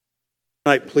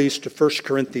tonight, please, to 1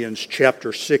 Corinthians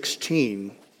chapter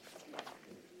 16.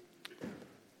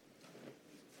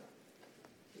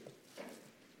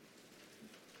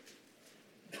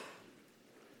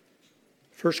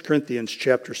 First Corinthians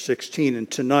chapter 16,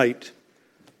 and tonight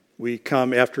we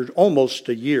come after almost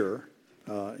a year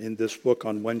in this book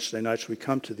on Wednesday nights. We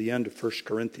come to the end of 1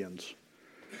 Corinthians.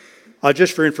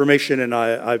 Just for information, and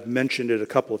I've mentioned it a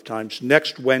couple of times,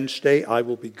 next Wednesday I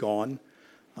will be gone.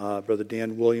 Brother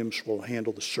Dan Williams will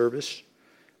handle the service,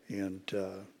 and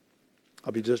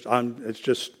it's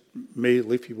just me.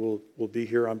 Leafy will be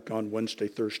here. I'm gone Wednesday,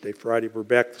 Thursday, Friday. We're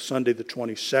back Sunday the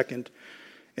 22nd,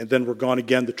 and then we're gone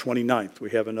again the 29th. We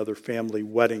have another family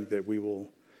wedding that we will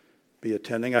be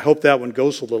attending. I hope that one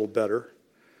goes a little better.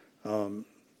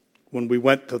 When we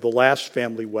went to the last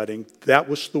family wedding, that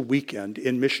was the weekend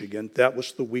in Michigan. That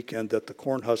was the weekend that the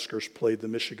Cornhuskers played the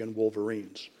Michigan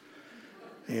Wolverines.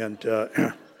 And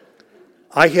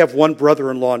I have one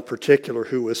brother-in-law in particular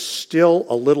who is still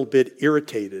a little bit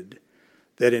irritated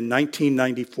that in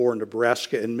 1994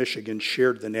 Nebraska and Michigan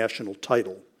shared the national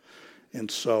title.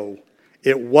 And so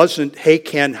it wasn't, "Hey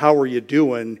Ken, how are you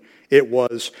doing?" It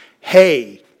was,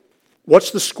 "Hey,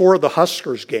 what's the score of the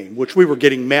Huskers game?" Which we were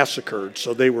getting massacred,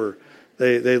 so they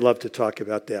love to talk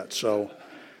about that. So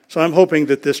I'm hoping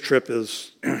that this trip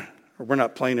is, we're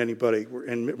not playing anybody,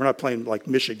 we're not playing like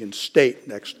Michigan State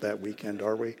that weekend,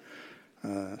 are we?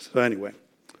 So anyway,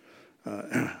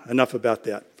 enough about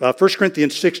that. 1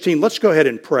 Corinthians 16, let's go ahead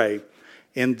and pray,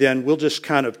 and then we'll just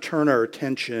kind of turn our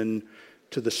attention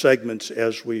to the segments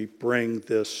as we bring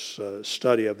this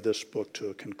study of this book to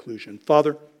a conclusion.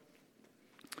 Father,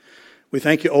 we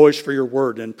thank you always for your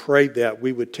word and pray that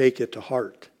we would take it to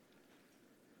heart.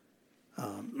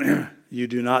 You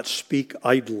do not speak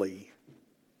idly,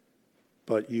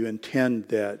 but you intend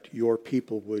that your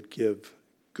people would give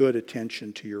good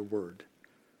attention to your word.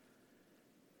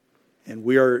 And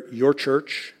we are your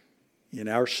church in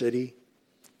our city,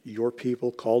 your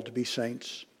people called to be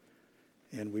saints,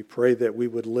 and we pray that we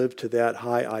would live to that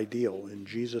high ideal. In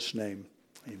Jesus' name,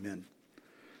 amen.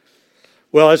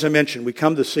 Well, as I mentioned, we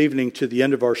come this evening to the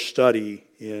end of our study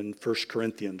in 1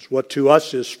 Corinthians. What to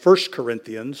us is 1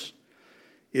 Corinthians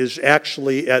is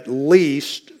actually at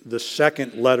least the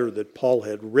second letter that Paul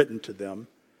had written to them.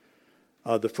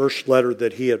 The first letter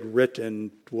that he had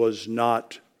written was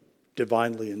not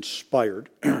divinely inspired.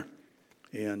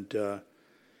 And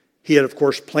he had, of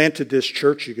course, planted this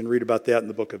church. You can read about that in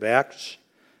the book of Acts.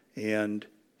 And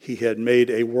he had made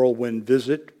a whirlwind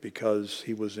visit because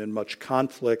he was in much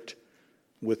conflict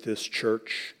with this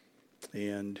church.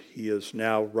 And he is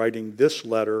now writing this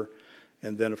letter,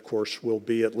 and then, of course, will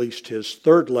be at least his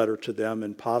third letter to them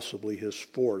and possibly his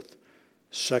fourth,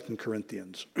 2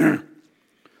 Corinthians.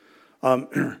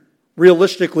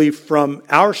 Realistically, from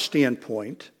our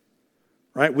standpoint,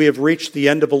 right, we have reached the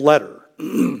end of a letter.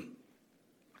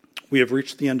 We have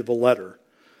reached the end of a letter.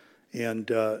 And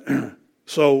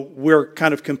so we're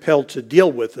kind of compelled to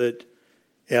deal with it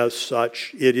as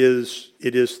such. It is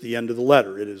the end of the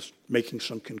letter. It is making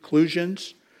some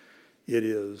conclusions. It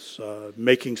is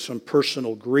making some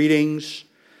personal greetings.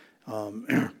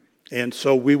 And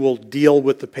so we will deal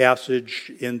with the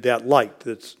passage in that light.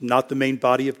 That's not the main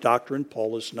body of doctrine.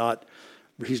 Paul is not,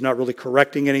 he's not really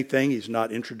correcting anything. He's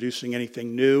not introducing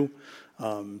anything new.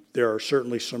 There are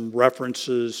certainly some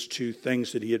references to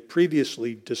things that he had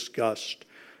previously discussed,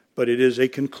 but it is a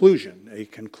conclusion, a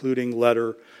concluding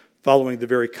letter following the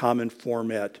very common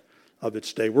format of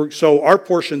its day. So our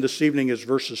portion this evening is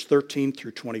verses 13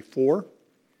 through 24,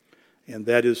 and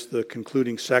that is the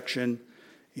concluding section.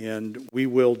 And we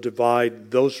will divide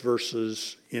those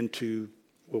verses into,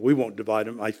 well, we won't divide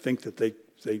them. I think that they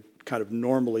kind of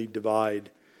normally divide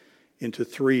into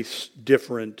three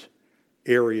different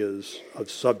areas of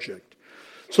subject.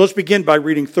 So let's begin by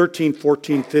reading 13,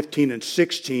 14, 15, and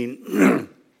 16.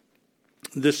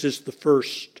 This is the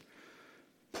first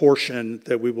portion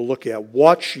that we will look at.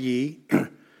 Watch ye,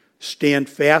 stand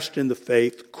fast in the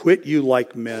faith, quit you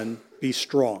like men, be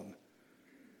strong.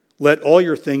 Let all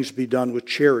your things be done with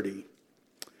charity.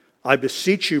 I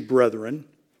beseech you, brethren,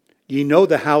 ye know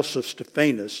the house of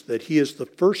Stephanas, that he is the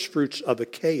firstfruits of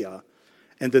Achaia,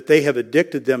 and that they have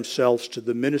addicted themselves to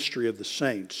the ministry of the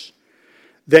saints,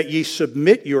 that ye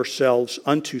submit yourselves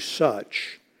unto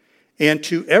such, and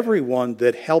to every one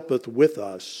that helpeth with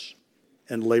us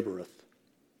and laboreth.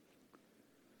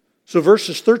 So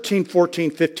verses 13, 14,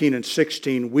 15, and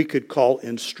 16 we could call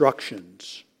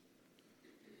instructions.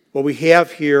 What we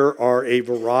have here are a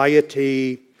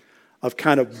variety of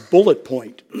kind of bullet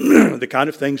point, the kind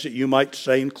of things that you might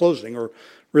say in closing, or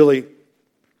really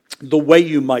the way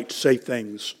you might say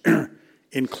things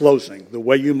in closing, the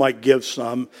way you might give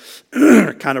some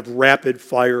kind of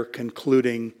rapid-fire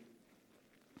concluding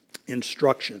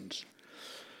instructions.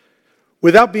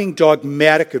 Without being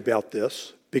dogmatic about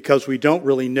this, because we don't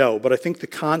really know, but I think the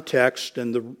context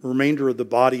and the remainder of the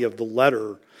body of the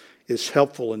letter is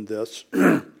helpful in this.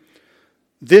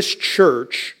 This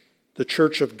church, the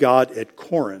Church of God at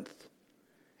Corinth,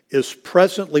 is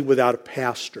presently without a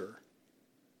pastor.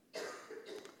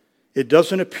 It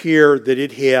doesn't appear that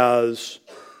it has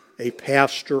a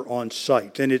pastor on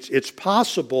site. And it's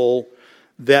possible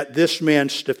that this man,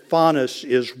 Stephanas,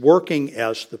 is working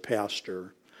as the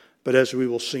pastor. But as we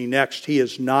will see next, he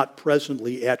is not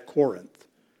presently at Corinth.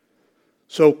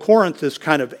 So Corinth is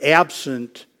kind of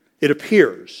absent, it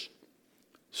appears,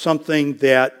 something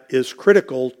that is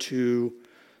critical to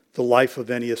the life of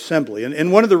any assembly.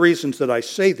 And one of the reasons that I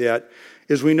say that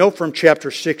is we know from chapter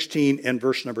 16 and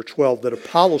verse number 12 that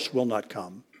Apollos will not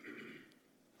come.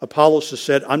 Apollos has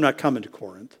said, I'm not coming to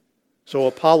Corinth. So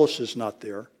Apollos is not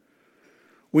there.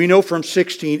 We know from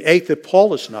 16:8 that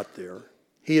Paul is not there.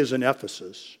 He is in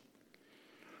Ephesus.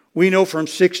 We know from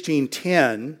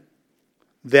 16:10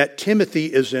 that Timothy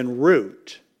is en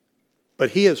route,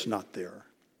 but he is not there.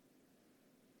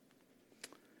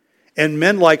 And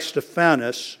men like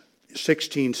Stephanas,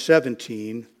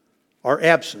 16:17, are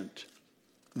absent.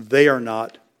 They are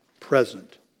not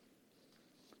present.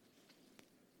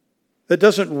 That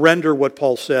doesn't render what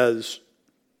Paul says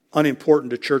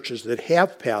unimportant to churches that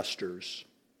have pastors,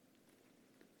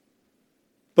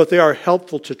 but they are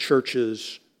helpful to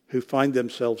churches who find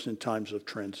themselves in times of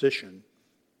transition.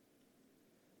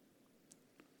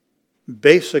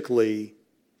 Basically,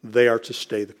 they are to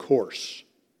stay the course.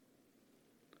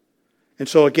 And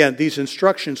so again, these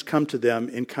instructions come to them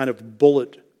in kind of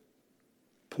bullet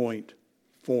point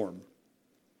form.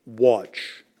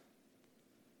 Watch.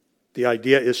 The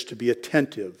idea is to be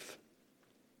attentive.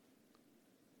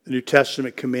 The New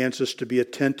Testament commands us to be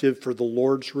attentive for the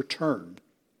Lord's return.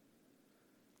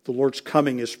 The Lord's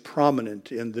coming is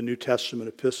prominent in the New Testament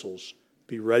epistles.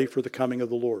 Be ready for the coming of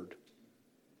the Lord.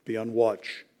 Be on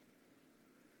watch.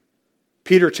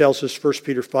 Peter tells us, 1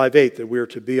 Peter 5:8, that we are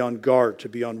to be on guard, to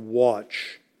be on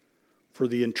watch for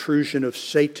the intrusion of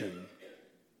Satan,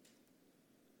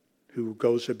 who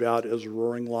goes about as a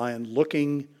roaring lion,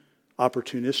 looking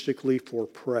opportunistically for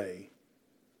prey.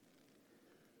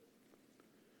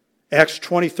 Acts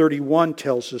 20:31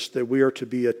 tells us that we are to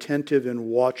be attentive and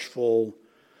watchful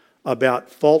about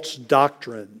false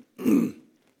doctrine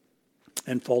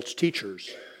and false teachers,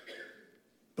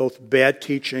 both bad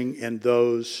teaching and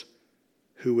those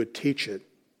who would teach it.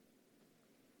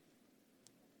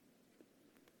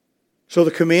 So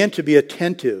the command to be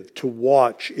attentive, to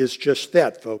watch, is just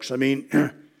that, folks. I mean,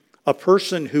 a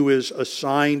person who is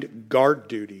assigned guard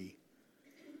duty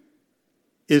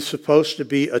is supposed to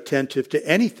be attentive to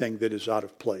anything that is out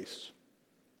of place,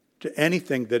 to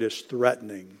anything that is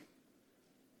threatening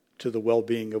to the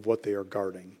well-being of what they are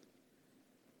guarding.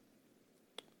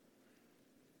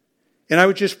 And I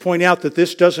would just point out that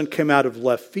this doesn't come out of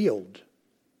left field,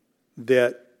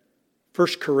 that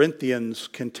 1 Corinthians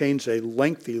contains a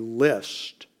lengthy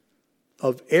list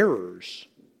of errors,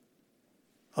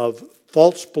 of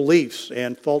false beliefs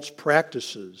and false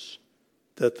practices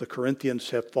that the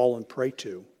Corinthians have fallen prey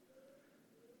to.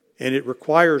 And it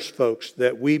requires, folks,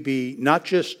 that we be, not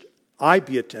just I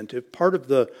be attentive, part of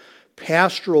the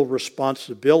pastoral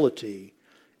responsibility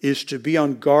is to be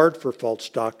on guard for false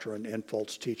doctrine and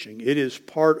false teaching. It is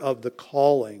part of the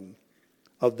calling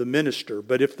of the minister.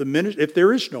 But if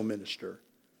there is no minister,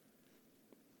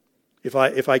 if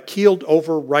I keeled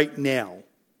over right now,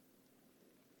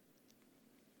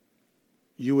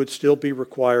 you would still be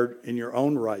required in your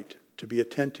own right to be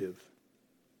attentive,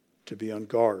 to be on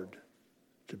guard,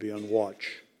 to be on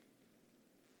watch.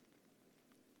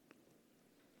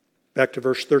 Back to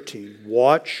verse 13.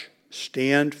 Watch,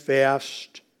 stand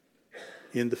fast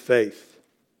in the faith.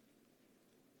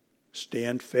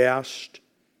 Stand fast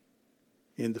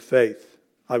in the faith.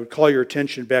 I would call your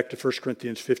attention back to 1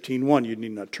 Corinthians 15:1. You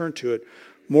need not turn to it.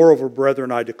 Moreover,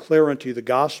 brethren, I declare unto you the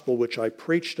gospel which I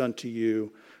preached unto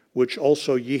you, which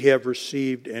also ye have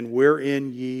received, and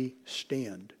wherein ye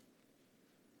stand.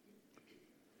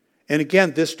 And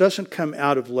again, this doesn't come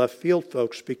out of left field,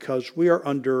 folks, because we are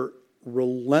under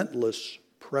relentless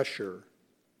pressure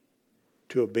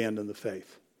to abandon the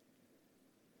faith.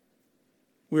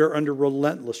 We are under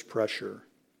relentless pressure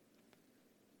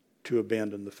to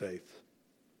abandon the faith.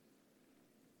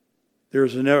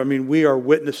 We are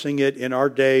witnessing it in our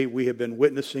day. We have been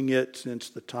witnessing it since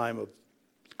the time of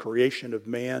creation of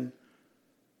man.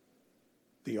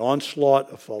 The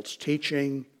onslaught of false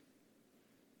teaching,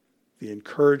 the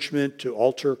encouragement to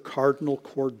alter cardinal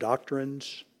core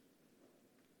doctrines.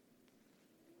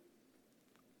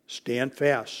 Stand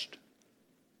fast,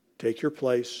 take your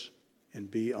place,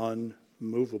 and be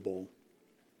unmovable.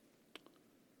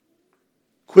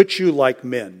 Quit you like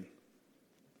men,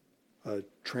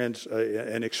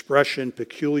 an expression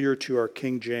peculiar to our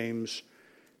King James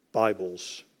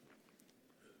Bibles.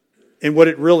 And what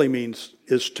it really means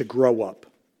is to grow up,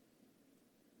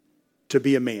 to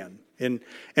be a man.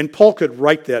 And Paul could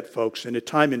write that, folks, in a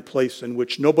time and place in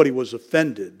which nobody was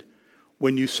offended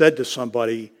when you said to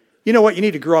somebody, you know what, you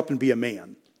need to grow up and be a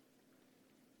man.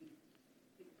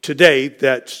 Today,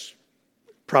 that's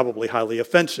probably highly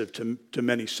offensive to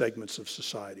many segments of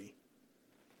society.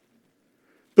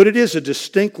 But it is a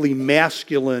distinctly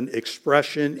masculine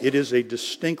expression. It is a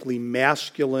distinctly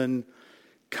masculine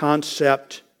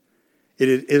concept. It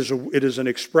is an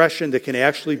expression that can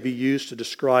actually be used to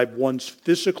describe one's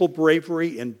physical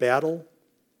bravery in battle.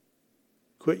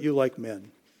 Quit you like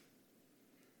men.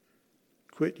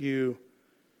 Quit you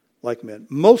like men.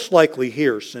 Most likely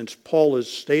here, since Paul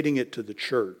is stating it to the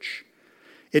church,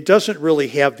 it doesn't really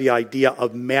have the idea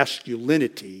of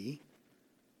masculinity.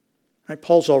 Right?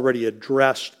 Paul's already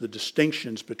addressed the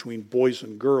distinctions between boys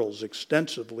and girls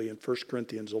extensively in 1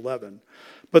 Corinthians 11.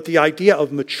 But the idea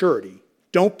of maturity,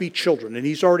 don't be children. And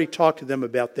he's already talked to them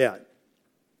about that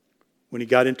when he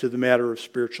got into the matter of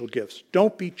spiritual gifts.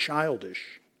 Don't be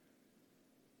childish.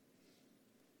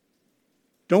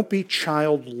 Don't be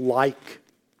childlike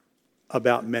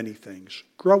about many things.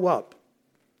 Grow up.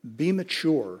 Be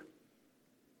mature.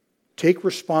 Take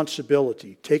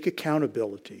responsibility. Take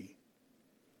accountability.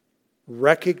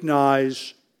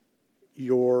 Recognize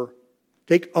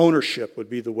take ownership would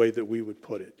be the way that we would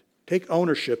put it. Take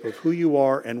ownership of who you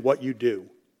are and what you do.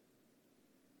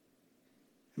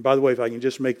 And by the way, if I can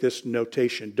just make this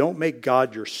notation, don't make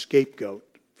God your scapegoat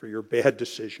for your bad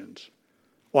decisions.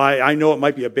 Well, I know it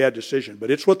might be a bad decision,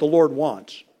 but it's what the Lord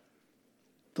wants.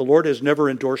 The Lord has never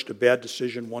endorsed a bad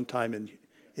decision one time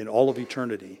in all of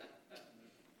eternity.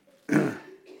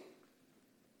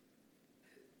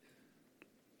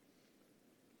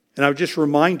 And I would just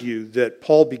remind you that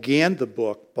Paul began the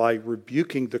book by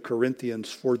rebuking the Corinthians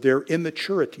for their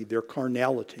immaturity, their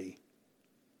carnality.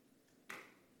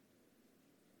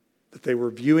 That they were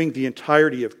viewing the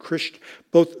entirety of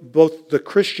both the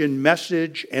Christian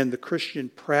message and the Christian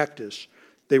practice,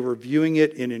 they were viewing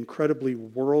it in incredibly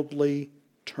worldly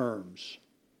terms.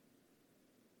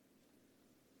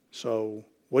 So,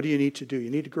 what do you need to do? You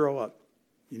need to grow up.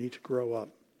 You need to grow up.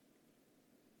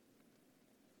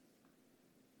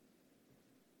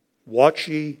 Watch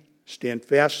ye, stand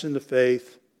fast in the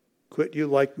faith, quit you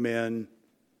like men,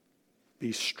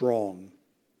 be strong.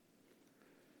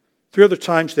 3 other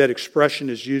times that expression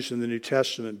is used in the New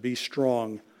Testament, be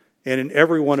strong. And in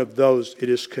every one of those, it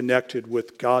is connected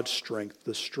with God's strength,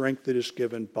 the strength that is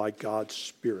given by God's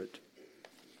Spirit.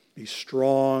 Be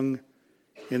strong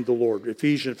in the Lord.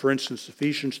 For instance,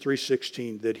 Ephesians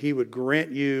 3:16, that he would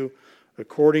grant you,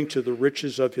 according to the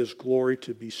riches of his glory,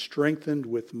 to be strengthened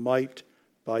with might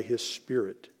by his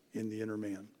Spirit in the inner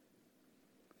man.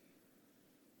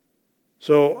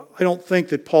 So I don't think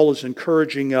that Paul is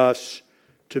encouraging us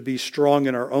to be strong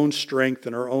in our own strength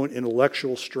and our own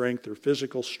intellectual strength or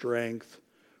physical strength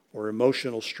or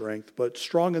emotional strength, but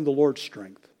strong in the Lord's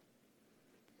strength.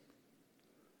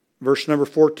 Verse number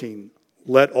 14,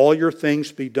 let all your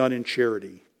things be done in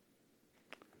charity.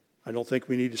 I don't think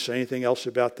we need to say anything else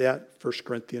about that. 1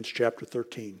 Corinthians chapter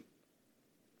 13.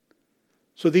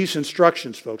 So these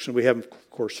instructions, folks, and we haven't,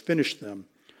 of course, finished them,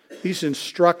 these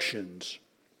instructions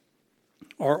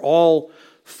are all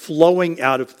flowing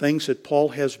out of things that Paul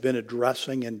has been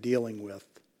addressing and dealing with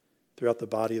throughout the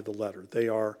body of the letter. They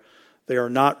are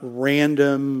not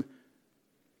random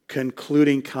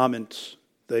concluding comments.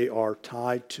 They are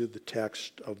tied to the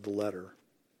text of the letter.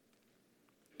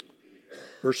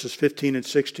 Verses 15 and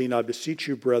 16, I beseech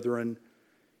you, brethren,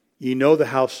 ye know the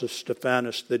house of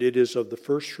Stephanas, that it is of the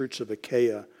firstfruits of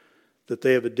Achaia, that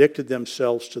they have addicted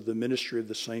themselves to the ministry of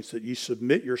the saints, that ye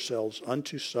submit yourselves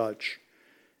unto such,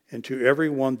 and to every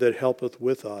one that helpeth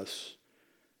with us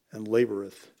and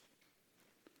laboreth.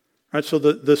 All right, so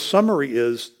the summary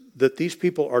is that these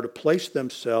people are to place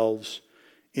themselves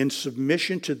in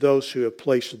submission to those who have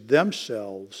placed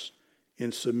themselves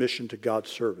in submission to God's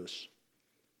service.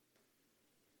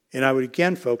 And I would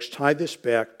again, folks, tie this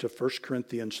back to 1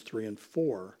 Corinthians 3 and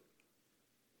 4.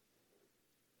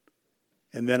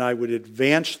 And then I would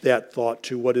advance that thought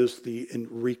to what is the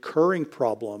recurring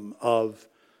problem of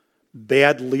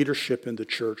bad leadership in the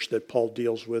church that Paul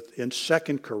deals with in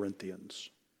 2 Corinthians.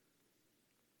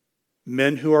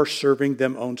 men who are serving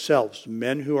them own selves,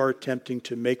 men who are attempting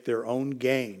to make their own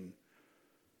gain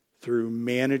through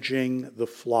managing the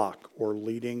flock or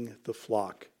leading the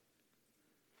flock.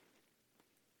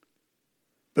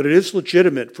 But it is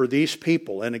legitimate for these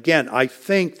people, and again, I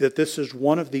think that this is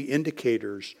one of the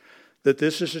indicators that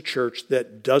this is a church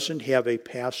that doesn't have a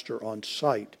pastor on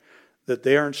site, that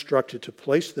they are instructed to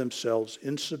place themselves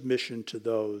in submission to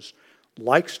those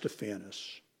like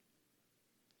Stephanas,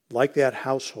 like that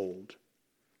household.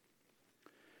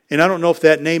 And I don't know if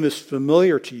that name is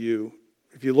familiar to you.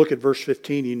 If you look at verse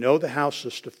 15, you know the house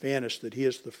of Stephanas, that he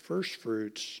is the first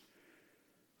fruits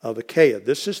of Achaia.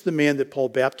 This is the man that Paul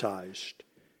baptized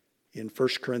in 1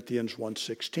 Corinthians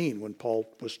 1:16 when Paul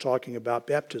was talking about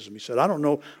baptism. He said, I don't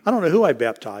know who I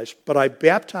baptized, but I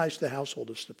baptized the household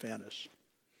of Stephanas.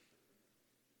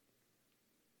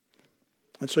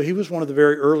 And so he was one of the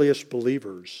very earliest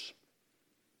believers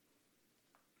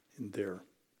in there.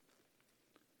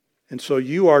 And so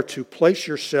you are to place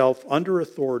yourself under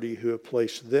authority who have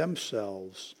placed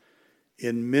themselves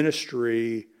in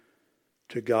ministry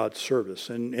to God's service.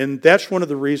 And that's one of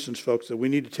the reasons, folks, that we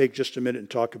need to take just a minute and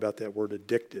talk about that word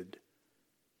addicted.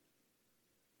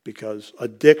 Because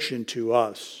addiction to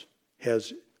us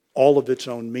has all of its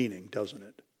own meaning, doesn't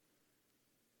it?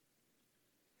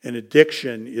 An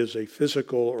addiction is a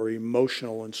physical or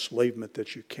emotional enslavement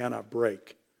that you cannot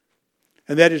break.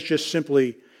 And that is just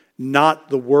simply not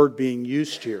the word being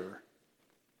used here.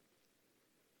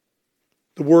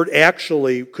 The word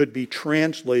actually could be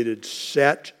translated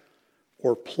set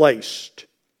or placed.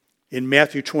 In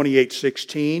Matthew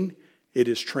 28:16, it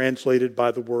is translated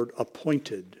by the word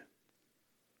appointed.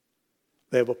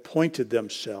 They have appointed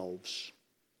themselves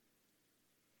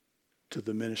to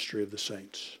the ministry of the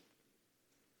saints.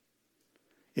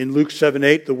 In Luke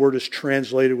 7:8, the word is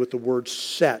translated with the word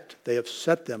set. They have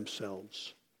set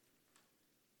themselves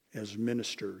as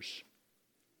ministers.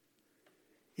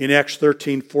 In Acts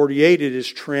 13:48, it is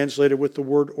translated with the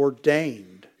word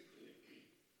ordained.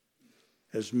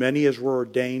 As many as were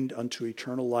ordained unto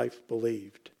eternal life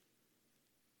believed.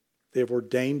 They have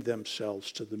ordained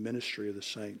themselves to the ministry of the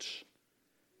saints.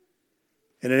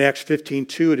 And in Acts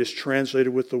 15:2, it is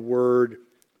translated with the word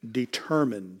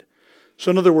determined. So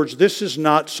in other words, this is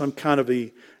not some kind of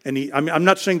I'm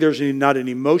not saying there's not an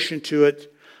emotion to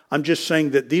it. I'm just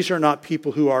saying that these are not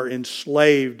people who are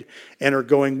enslaved and are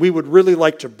going, we would really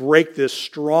like to break this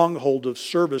stronghold of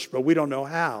service, but we don't know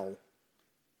how.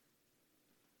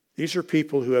 These are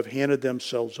people who have handed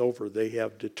themselves over. They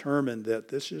have determined that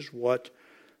this is what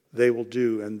they will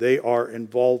do, and they are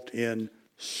involved in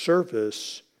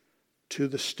service to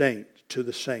the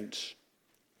saints.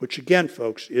 Which again,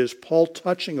 folks, is Paul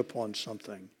touching upon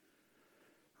something.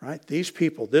 Right? These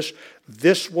people,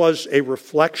 this was a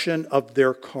reflection of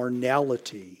their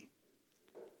carnality,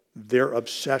 their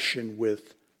obsession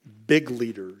with big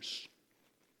leaders,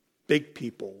 big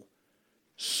people,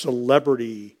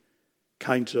 celebrity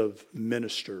kinds of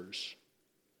ministers,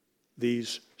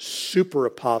 these super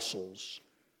apostles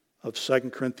of 2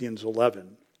 Corinthians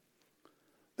 11.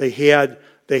 They had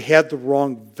the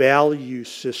wrong value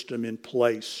system in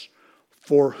place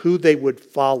for who they would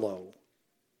follow.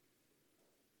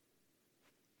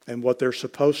 And what they're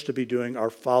supposed to be doing are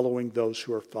following those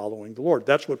who are following the Lord.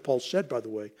 That's what Paul said, by the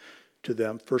way, to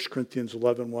them. 1 Corinthians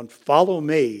 11:1, follow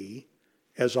me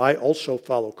as I also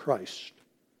follow Christ.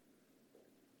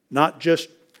 Not just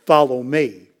follow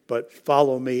me, but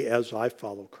follow me as I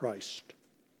follow Christ.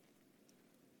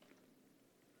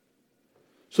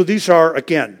 So these are,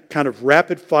 again, kind of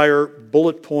rapid fire,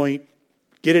 bullet point,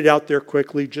 get it out there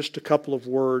quickly, just a couple of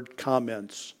word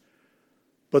comments.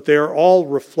 But they are all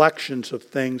reflections of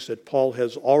things that Paul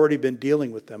has already been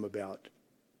dealing with them about.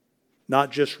 Not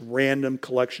just random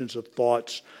collections of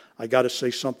thoughts. I got to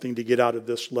say something to get out of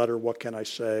this letter. What can I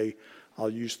say? I'll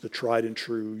use the tried and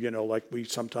true, like we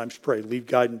sometimes pray. Lead,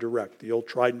 guide, and direct. The old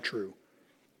tried and true.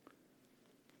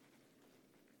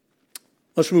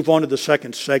 Let's move on to the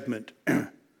second segment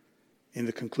in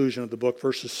the conclusion of the book.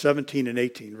 Verses 17 and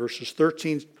 18. Verses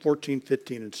 13, 14,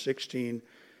 15, and 16.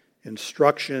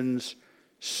 Instructions.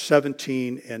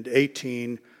 17 and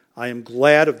 18, I am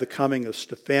glad of the coming of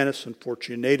Stephanas and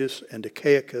Fortunatus and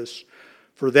Achaicus,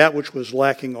 for that which was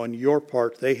lacking on your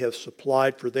part they have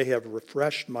supplied, for they have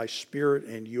refreshed my spirit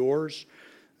and yours.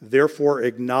 Therefore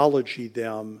acknowledge ye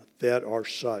them that are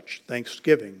such.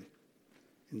 Thanksgiving,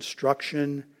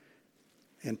 instruction,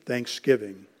 and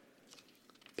thanksgiving.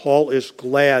 Paul is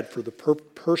glad for the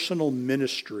personal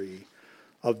ministry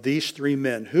of these three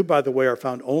men, who, by the way, are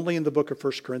found only in the book of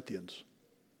 1 Corinthians.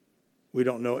 We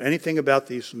don't know anything about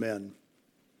these men.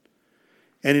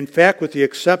 And in fact, with the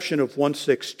exception of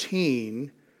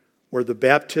 1:16, where the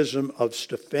baptism of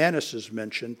Stephanas is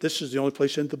mentioned, this is the only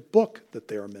place in the book that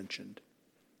they are mentioned.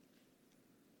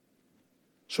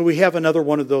 So we have another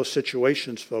one of those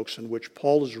situations, folks, in which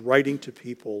Paul is writing to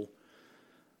people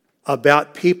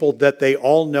about people that they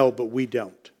all know, but we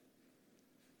don't.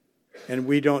 And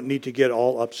we don't need to get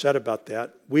all upset about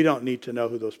that. We don't need to know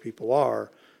who those people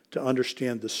are to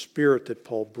understand the spirit that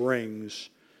Paul brings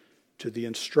to the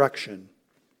instruction.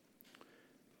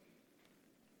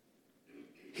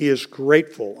 He is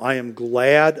grateful. I am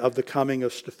glad of the coming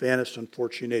of Stephanas and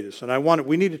Fortunatus. And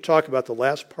we need to talk about the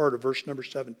last part of verse number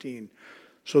 17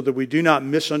 so that we do not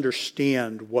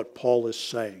misunderstand what Paul is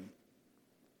saying.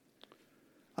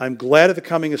 I'm glad of the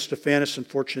coming of Stephanas and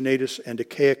Fortunatus and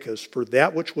Achaicus, for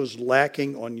that which was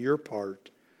lacking on your part,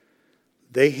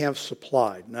 they have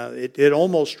supplied. Now, it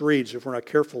almost reads, if we're not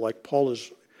careful, like Paul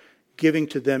is giving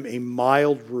to them a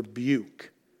mild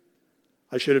rebuke.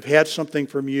 I should have had something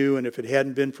from you, and if it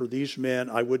hadn't been for these men,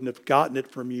 I wouldn't have gotten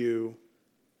it from you.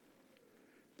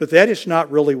 But that is not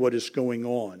really what is going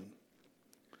on.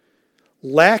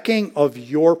 Lacking of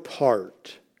your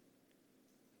part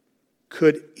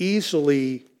could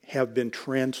easily have been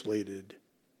translated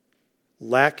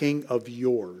lacking of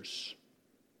yours.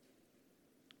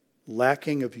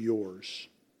 Lacking of yours.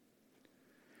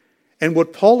 And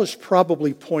what Paul is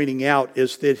probably pointing out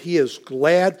is that he is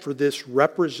glad for this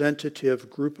representative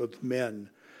group of men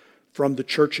from the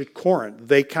church at Corinth.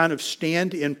 They kind of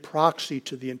stand in proxy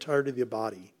to the entirety of the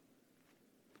body.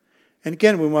 And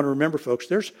again, we want to remember, folks,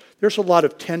 there's a lot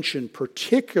of tension,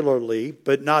 particularly,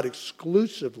 but not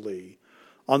exclusively,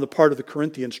 on the part of the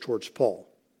Corinthians towards Paul.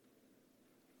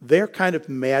 They're kind of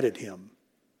mad at him.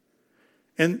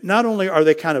 And not only are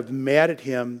they kind of mad at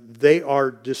him, they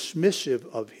are dismissive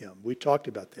of him. We talked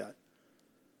about that.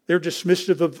 They're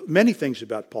dismissive of many things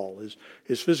about Paul.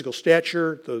 His physical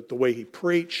stature, the way he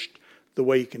preached, the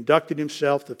way he conducted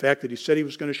himself, the fact that he said he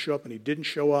was going to show up and he didn't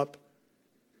show up.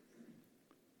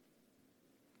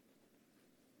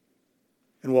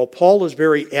 And while Paul is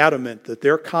very adamant that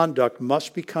their conduct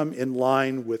must become in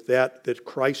line with that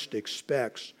Christ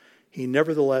expects, he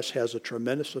nevertheless has a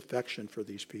tremendous affection for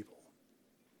these people.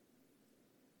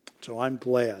 So I'm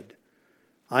glad.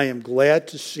 I am glad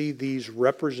to see these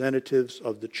representatives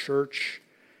of the church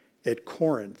at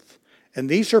Corinth. And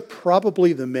these are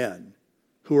probably the men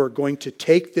who are going to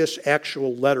take this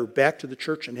actual letter back to the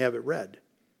church and have it read.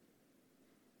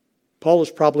 Paul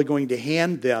is probably going to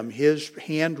hand them his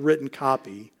handwritten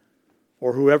copy,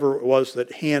 or whoever it was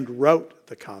that hand wrote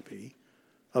the copy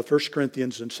of 1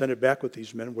 Corinthians, and send it back with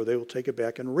these men where they will take it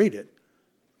back and read it.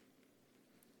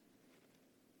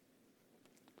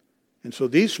 And so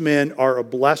these men are a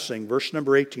blessing. Verse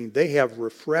number 18, they have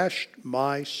refreshed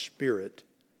my spirit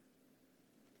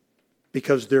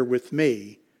because they're with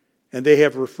me, and they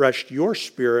have refreshed your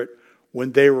spirit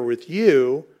when they were with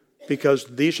you, because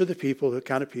these are the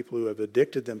kind of people who have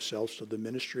addicted themselves to the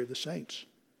ministry of the saints.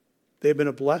 They've been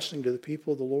a blessing to the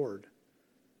people of the Lord.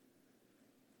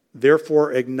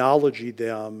 Therefore, acknowledge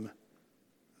them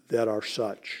that are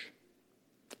such.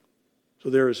 So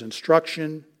there is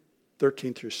instruction,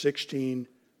 13 through 16.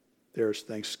 There's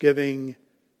thanksgiving,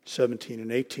 17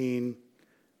 and 18.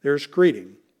 There's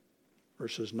greeting,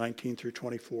 verses 19 through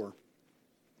 24.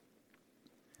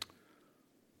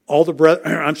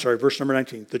 Verse number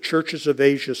 19. The churches of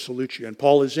Asia salute you. And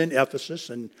Paul is in Ephesus,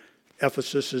 and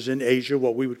Ephesus is in Asia,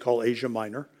 what we would call Asia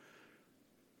Minor.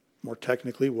 More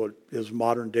technically, what is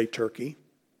modern-day Turkey.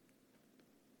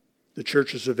 The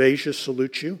churches of Asia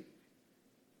salute you.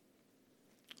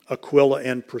 Aquila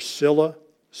and Priscilla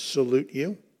salute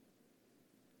you.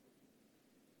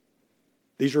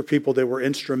 These were people that were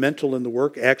instrumental in the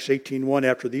work. Acts 18:1,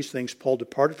 after these things, Paul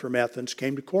departed from Athens,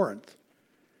 came to Corinth,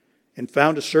 and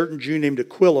found a certain Jew named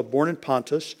Aquila, born in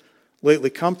Pontus, lately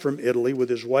come from Italy, with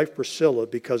his wife Priscilla,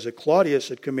 because that Claudius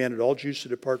had commanded all Jews to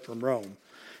depart from Rome,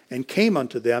 and came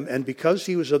unto them, and because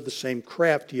he was of the same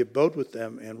craft, he abode with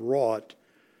them and wrought,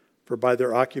 for by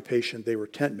their occupation they were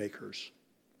tent makers.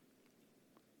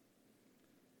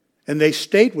 And they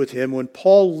stayed with him. When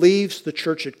Paul leaves the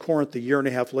church at Corinth a year and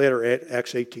a half later, at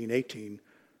Acts 18:18,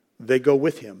 they go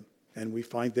with him, and we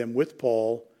find them with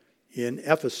Paul in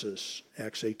Ephesus,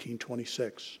 Acts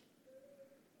 18:26.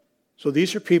 So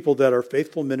these are people that are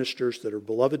faithful ministers that are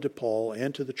beloved to Paul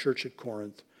and to the church at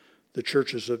Corinth. The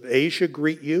churches of Asia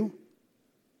greet you.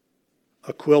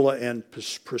 Aquila and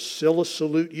Priscilla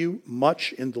salute you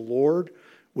much in the Lord,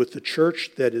 with the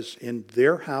church that is in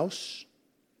their house.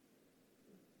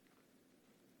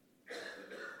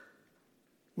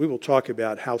 We will talk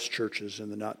about house churches in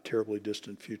the not terribly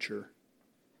distant future.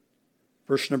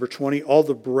 Verse number 20, all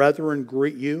the brethren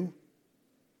greet you.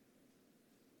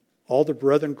 All the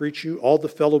brethren greet you. All the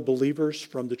fellow believers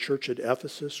from the church at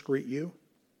Ephesus greet you.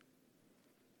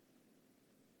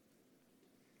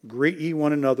 Greet ye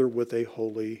one another with a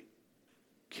holy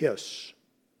kiss.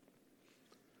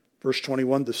 Verse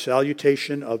 21, the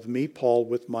salutation of me, Paul,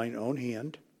 with mine own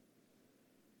hand.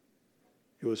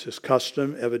 It was his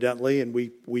custom, evidently, and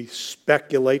we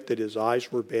speculate that his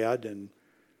eyes were bad, and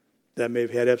that may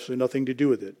have had absolutely nothing to do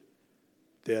with it.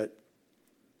 That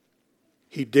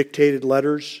he dictated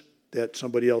letters, that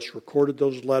somebody else recorded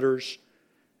those letters,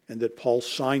 and that Paul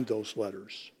signed those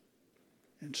letters.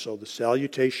 And so the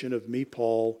salutation of me,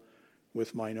 Paul,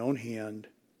 with mine own hand,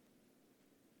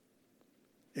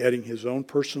 adding his own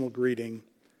personal greeting.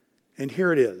 And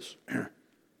here it is.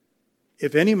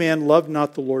 If any man love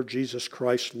not the Lord Jesus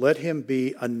Christ, let him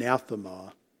be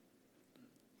anathema,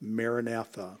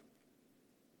 Maranatha.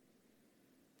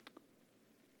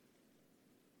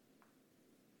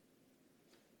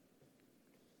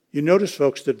 You notice,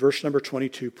 folks, that verse number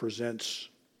 22 presents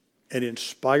an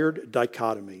inspired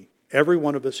dichotomy. Every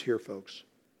one of us here, folks,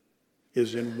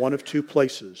 is in one of two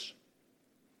places.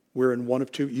 We're in one of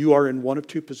two. You are in one of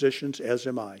two positions, as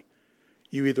am I.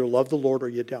 You either love the Lord or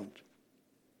you don't.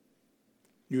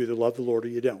 You either love the Lord or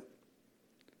you don't.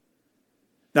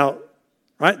 Now,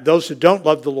 right, those who don't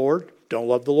love the Lord don't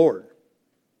love the Lord.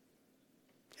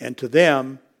 And to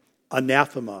them,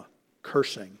 anathema,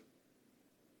 cursing.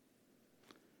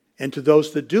 And to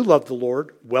those that do love the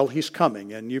Lord, well, he's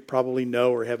coming. And you probably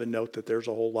know or have a note that there's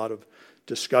a whole lot of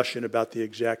discussion about the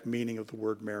exact meaning of the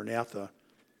word Maranatha.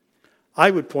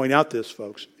 I would point out this,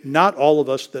 folks. Not all of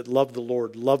us that love the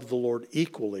Lord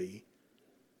equally.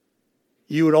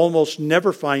 You would almost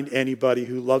never find anybody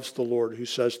who loves the Lord who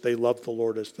says they love the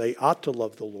Lord as they ought to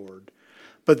love the Lord.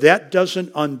 But that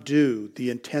doesn't undo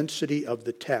the intensity of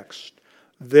the text.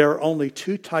 There are only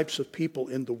two types of people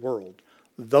in the world.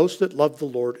 Those that love the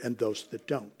Lord and those that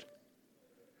don't.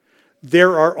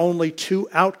 There are only two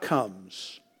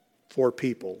outcomes for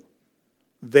people.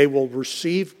 They will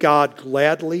receive God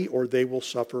gladly or they will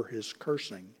suffer his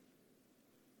cursing.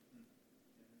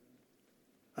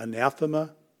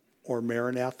 Anathema or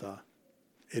Maranatha.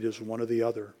 It is one or the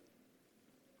other.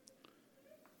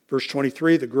 Verse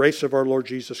 23, the grace of our Lord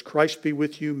Jesus Christ be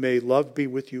with you. May love be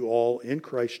with you all in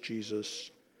Christ Jesus.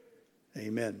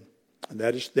 Amen. And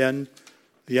that is then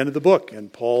the end of the book.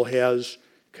 And Paul has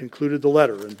concluded the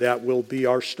letter. And that will be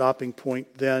our stopping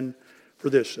point then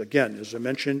for this. Again, as I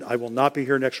mentioned, I will not be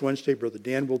here next Wednesday. Brother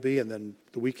Dan will be. And then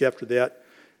the week after that,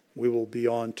 we will be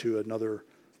on to another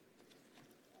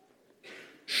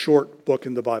short book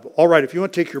in the Bible. All right, if you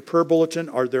want to take your prayer bulletin,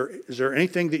 is there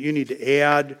anything that you need to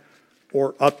add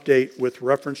or update with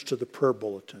reference to the prayer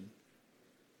bulletin?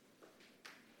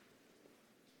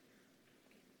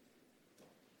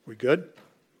 We good?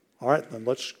 All right, then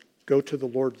let's go to the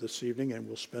Lord this evening and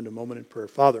we'll spend a moment in prayer.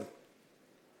 Father,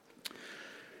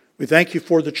 we thank you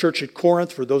for the church at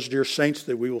Corinth, for those dear saints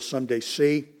that we will someday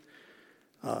see.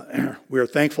 We are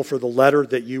thankful for the letter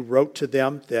that you wrote to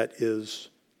them that is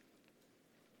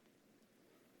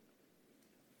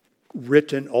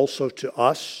written also to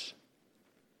us,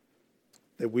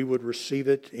 that we would receive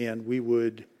it and we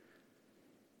would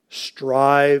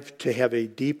strive to have a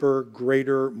deeper,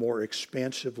 greater, more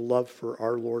expansive love for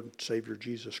our Lord and Savior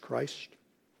Jesus Christ.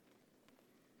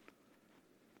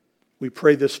 We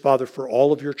pray this, Father, for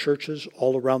all of your churches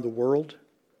all around the world.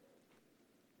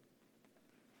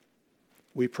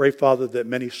 We pray, Father, that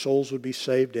many souls would be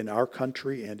saved in our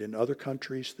country and in other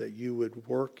countries, that you would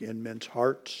work in men's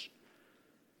hearts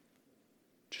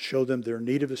to show them their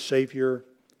need of a Savior,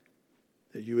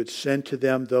 that you would send to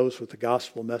them those with the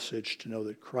gospel message to know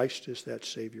that Christ is that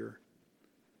Savior.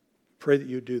 Pray that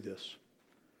you do this.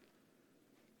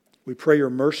 We pray your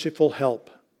merciful help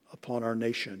upon our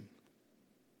nation.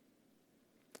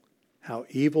 How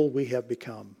evil we have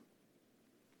become.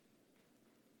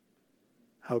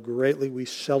 How greatly we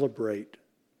celebrate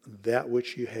that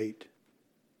which you hate.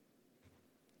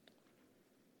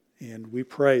 And we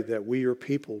pray that we, your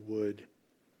people, would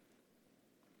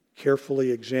carefully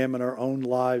examine our own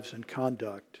lives and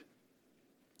conduct.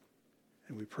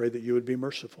 And we pray that you would be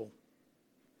merciful.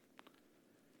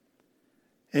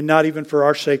 And not even for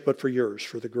our sake, but for yours,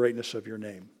 for the greatness of your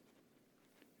name.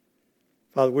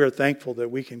 Father, we are thankful that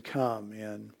we can come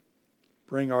and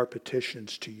bring our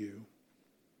petitions to you,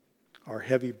 our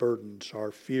heavy burdens,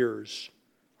 our fears,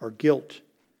 our guilt,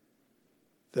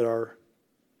 that our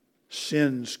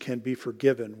sins can be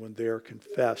forgiven when they are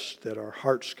confessed, that our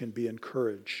hearts can be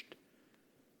encouraged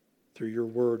through your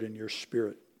word and your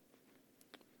spirit,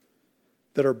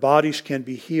 that our bodies can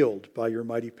be healed by your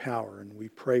mighty power. And we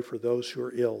pray for those who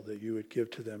are ill that you would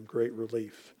give to them great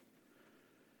relief.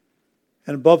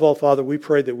 And above all, Father, we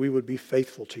pray that we would be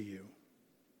faithful to you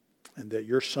and that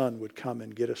your Son would come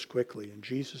and get us quickly. In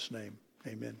Jesus' name,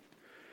 amen.